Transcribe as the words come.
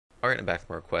Alright, I'm back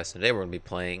from our quest. Today we're going to be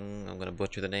playing, I'm going to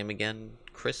butcher the name again,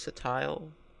 Chrysotile?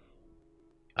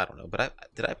 I don't know, but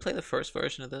did I play the first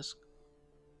version of this?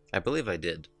 I believe I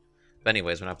did. But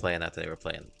anyways, we're not playing that today, we're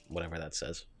playing whatever that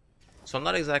says. So I'm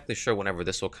not exactly sure whenever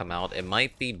this will come out. It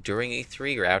might be during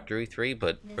E3 or after E3,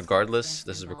 but regardless,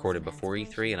 this is recorded before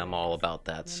E3 and I'm all about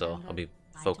that, so I'll be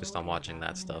focused on watching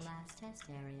that stuff.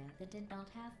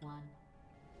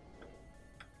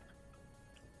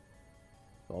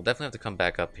 I'll definitely have to come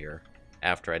back up here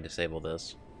after I disable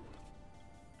this.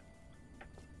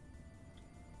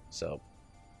 So,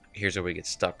 here's where we get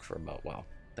stuck for about, wow,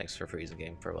 thanks for freezing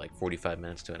game, for like 45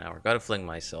 minutes to an hour. Gotta fling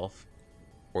myself,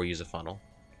 or use a funnel.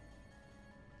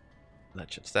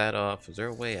 That shuts that off. Is there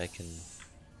a way I can...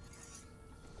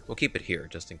 We'll keep it here,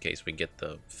 just in case we get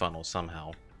the funnel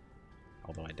somehow.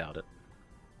 Although I doubt it.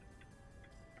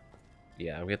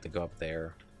 Yeah, we have to go up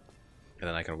there. And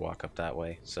then I can walk up that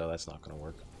way, so that's not gonna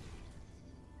work.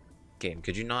 Game,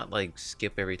 could you not, like,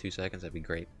 skip every 2 seconds? That'd be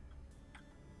great.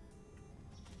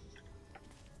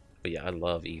 But yeah, I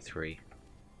love E3.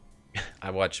 I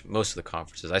watch most of the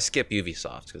conferences. I skip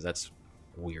Ubisoft, because that's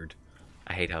weird.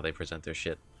 I hate how they present their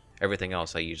shit. Everything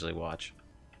else I usually watch.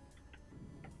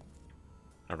 I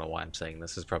don't know why I'm saying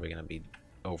this. This is probably going to be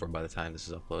over by the time this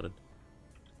is uploaded.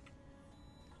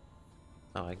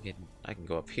 Oh, I can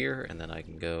go up here, and then I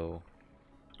can go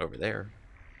over there.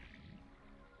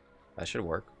 That should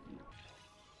work.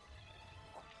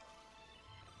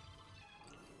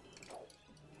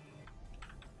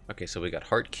 Okay, so we got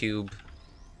Heart Cube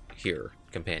here.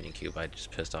 Companion Cube. I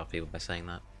just pissed off people by saying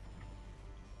that.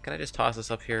 Can I just toss this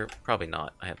up here? Probably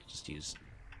not. I have to just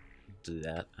do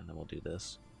that, and then we'll do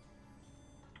this.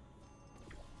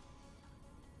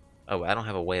 Oh, I don't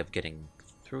have a way of getting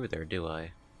through there, do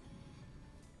I?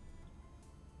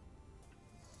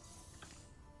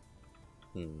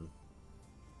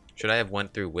 Should I have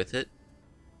went through with it?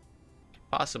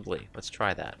 Possibly. Let's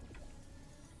try that.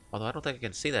 Although I don't think I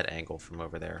can see that angle from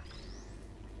over there.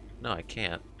 No, I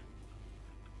can't.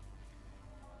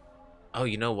 Oh,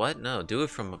 you know what? No, do it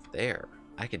from up there.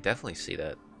 I can definitely see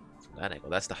that from that angle.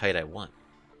 That's the height I want.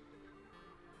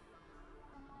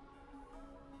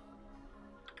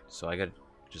 So I gotta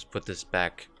just put this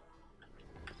back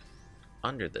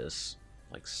under this,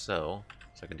 like so.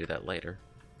 So I can do that later.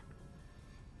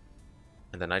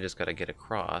 And then I just gotta get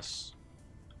across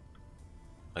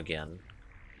again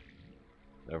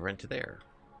over into there.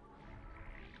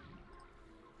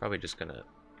 Probably just gonna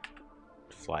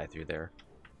fly through there.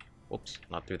 Whoops,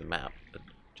 not through the map, but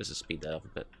just to speed that up a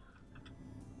bit.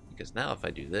 Because now if I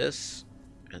do this,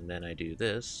 and then I do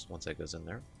this, once that goes in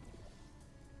there,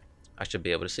 I should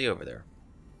be able to see over there.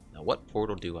 Now what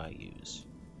portal do I use?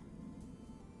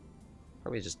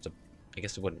 Probably just a, I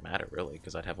guess it wouldn't matter really,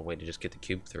 because I'd have a way to just get the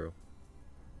cube through.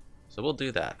 So we'll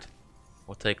do that.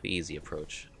 We'll take the easy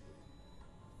approach.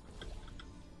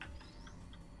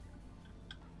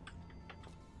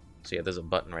 So yeah, there's a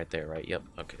button right there, right? Yep.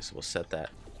 Okay, so we'll set that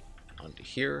onto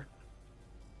here.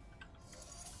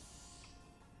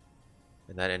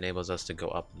 And that enables us to go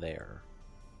up there.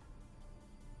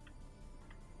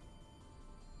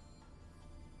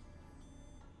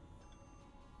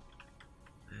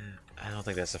 I don't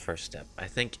think that's the first step. I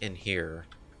think in here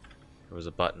there was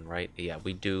a button, right? Yeah,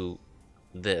 we do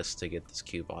this to get this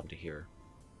cube onto here.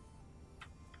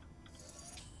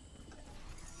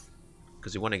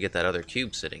 Because we want to get that other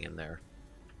cube sitting in there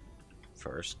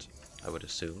first, I would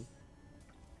assume.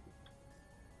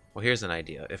 Well, here's an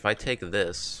idea. If I take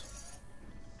this,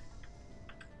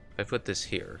 if I put this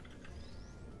here,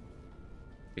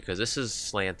 because this is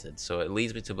slanted, so it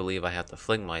leads me to believe I have to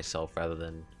fling myself rather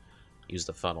than use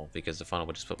the funnel, because the funnel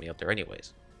would just put me up there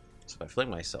anyways. So if I fling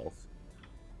myself,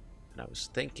 and I was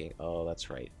thinking, oh, that's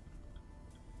right.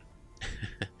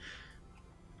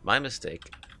 My mistake.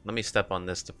 Let me step on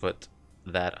this to put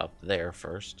that up there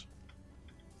first.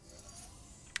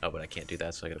 Oh, but I can't do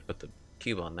that, so I gotta put the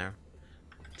cube on there.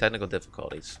 Technical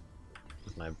difficulties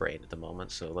with my brain at the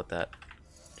moment, so let that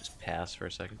just pass for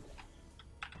a second.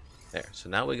 There, so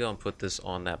now we go and put this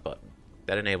on that button.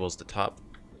 That enables the top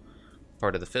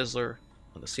part of the fizzler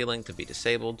on the ceiling to be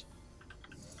disabled.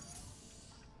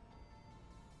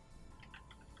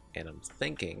 And I'm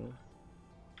thinking,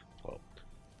 well,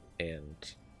 and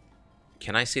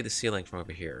can I see the ceiling from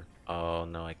over here? Oh,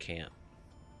 no, I can't.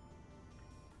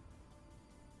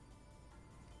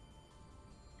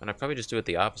 And I'd probably just do it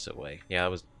the opposite way. Yeah,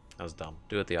 that was dumb.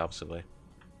 Do it the opposite way.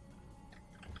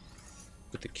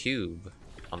 Put the cube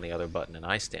on the other button and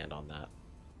I stand on that.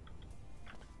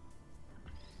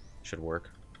 Should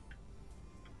work.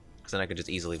 Because then I can just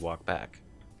easily walk back.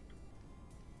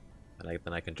 And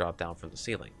then I can drop down from the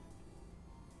ceiling.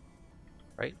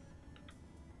 right?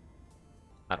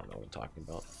 I don't know what I'm talking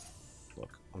about.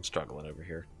 Look, I'm struggling over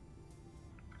here.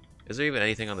 Is there even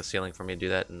anything on the ceiling for me to do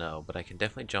that? No, but I can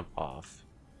definitely jump off.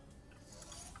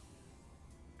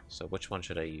 So which one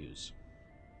should I use?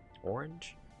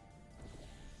 Orange?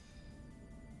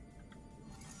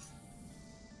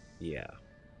 Yeah.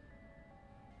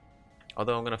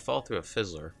 Although I'm going to fall through a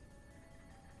fizzler.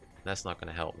 That's not going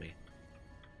to help me.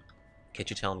 Can't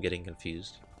you tell I'm getting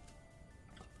confused?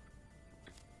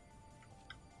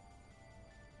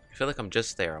 I feel like I'm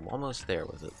just there. I'm almost there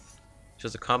with it. It's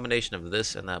just a combination of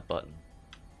this and that button.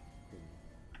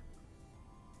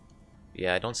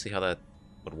 Yeah, I don't see how that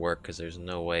would work because there's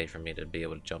no way for me to be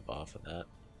able to jump off of that.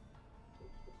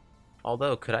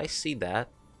 Although, could I see that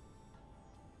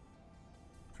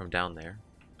from down there?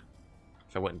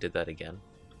 If I went and did that again.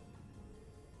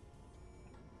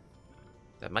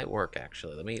 That might work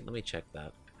actually. Let me check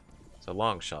that. It's a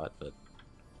long shot, but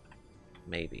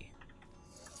maybe.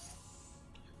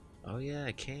 Oh yeah,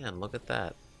 I can. Look at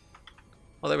that.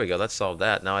 Oh, there we go. That solved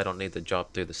that. Now I don't need to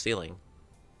jump through the ceiling.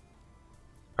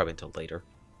 Probably until later.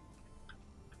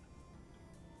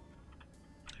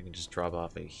 I can just drop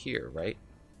off of here, right?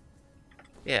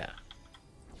 Yeah.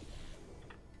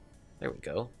 There we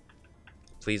go.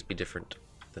 Please be different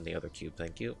than the other cube,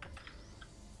 thank you.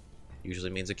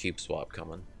 Usually means a cube swap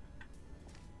coming.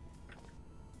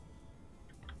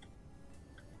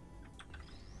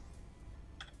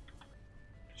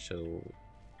 So,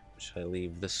 should I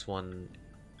leave this one?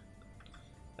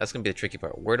 That's gonna be the tricky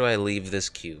part. Where do I leave this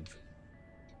cube?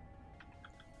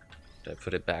 Do I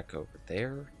put it back over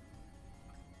there?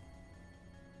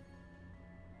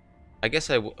 I guess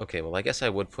okay, well I guess I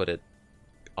would put it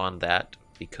on that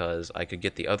because I could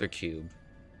get the other cube,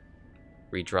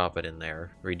 redrop it in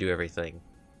there, redo everything,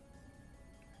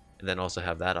 and then also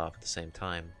have that off at the same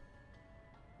time.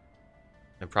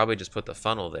 And probably just put the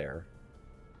funnel there.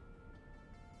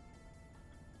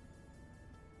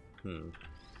 Well,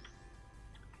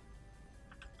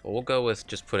 we'll go with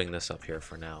just putting this up here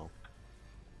for now.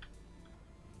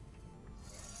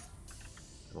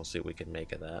 And we'll see what we can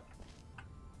make of that.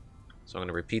 So I'm going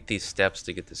to repeat these steps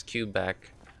to get this cube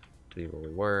back to be where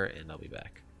we were, and I'll be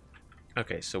back.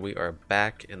 Okay, so we are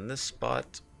back in this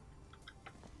spot.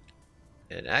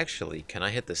 And actually, can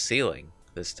I hit the ceiling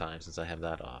this time since I have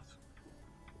that off?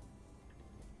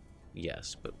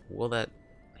 Yes, but will that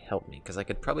help me? Because I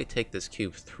could probably take this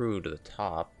cube through to the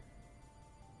top.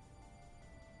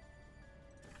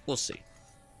 We'll see.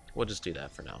 We'll just do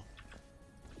that for now.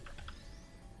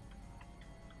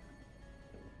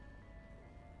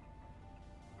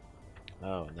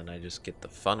 Oh, and then I just get the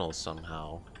funnel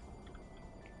somehow.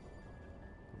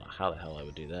 I don't know how the hell I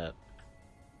would do that.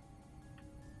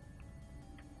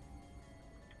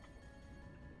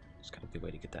 There's gotta be a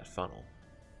way to get that funnel.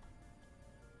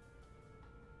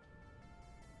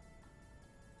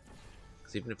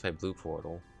 Because even if I blue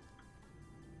portal,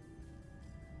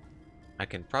 I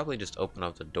can probably just open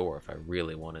up the door if I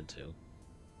really wanted to.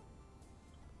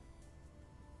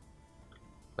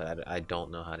 But I don't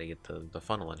know how to get the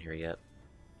funnel in here yet.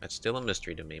 That's still a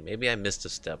mystery to me. Maybe I missed a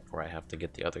step where I have to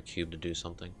get the other cube to do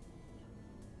something.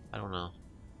 I don't know.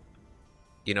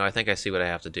 You know, I think I see what I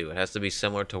have to do. It has to be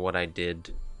similar to what I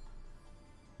did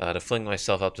to fling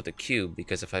myself up to the cube,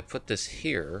 because if I put this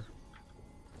here,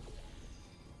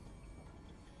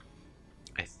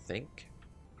 I think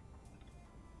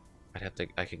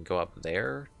I can go up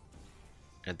there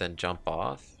and then jump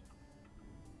off.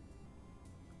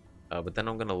 But then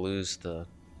I'm gonna lose the...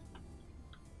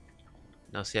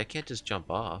 Now see, I can't just jump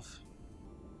off.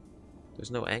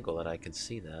 There's no angle that I can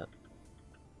see that.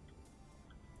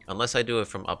 Unless I do it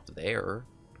from up there.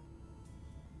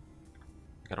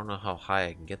 I don't know how high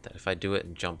I can get that. If I do it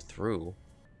and jump through,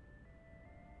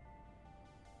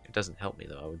 it doesn't help me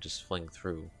though. I would just fling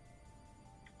through.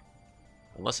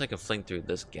 Unless I can fling through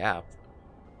this gap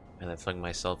and then fling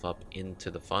myself up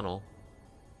into the funnel.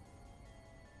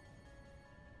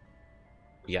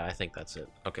 Yeah, I think that's it.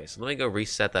 Okay, so let me go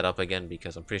reset that up again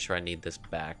because I'm pretty sure I need this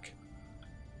back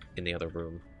in the other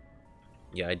room.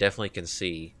 Yeah, I definitely can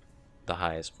see the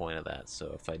highest point of that.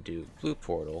 So if I do blue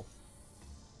portal...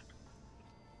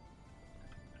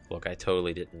 Look, I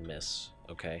totally didn't miss.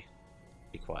 Okay,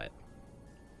 be quiet.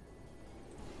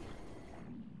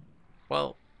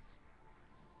 Well,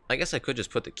 I guess I could just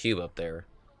put the cube up there.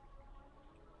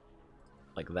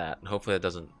 Like that. And hopefully it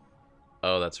doesn't...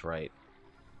 Oh, that's right.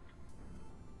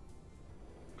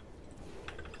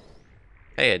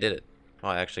 Hey, I did it. Oh,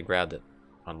 I actually grabbed it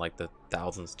on like the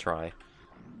 1000th try.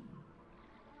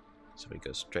 So we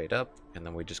go straight up, and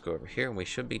then we just go over here, and we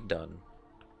should be done.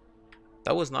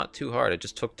 That was not too hard. It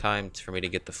just took time for me to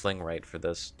get the fling right for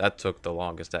this. That took the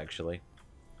longest, actually.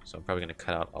 So I'm probably going to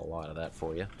cut out a lot of that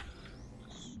for you.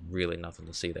 Really nothing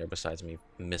to see there besides me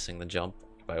missing the jump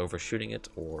by overshooting it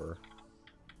or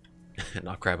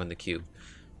not grabbing the cube.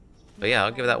 But yeah,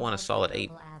 I'll give that one a solid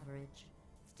 8. Average.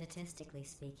 Statistically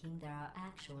speaking, there are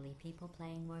actually people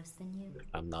playing worse than you.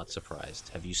 I'm not surprised.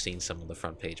 Have you seen some of the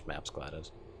front page maps,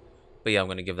 GLaDOS? But yeah, I'm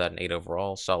going to give that an 8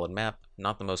 overall. Solid map.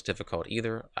 Not the most difficult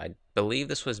either. I believe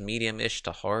this was medium-ish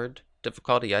to hard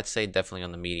difficulty. I'd say definitely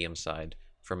on the medium side,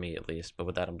 for me at least. But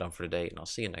with that, I'm done for today, and I'll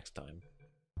see you next time.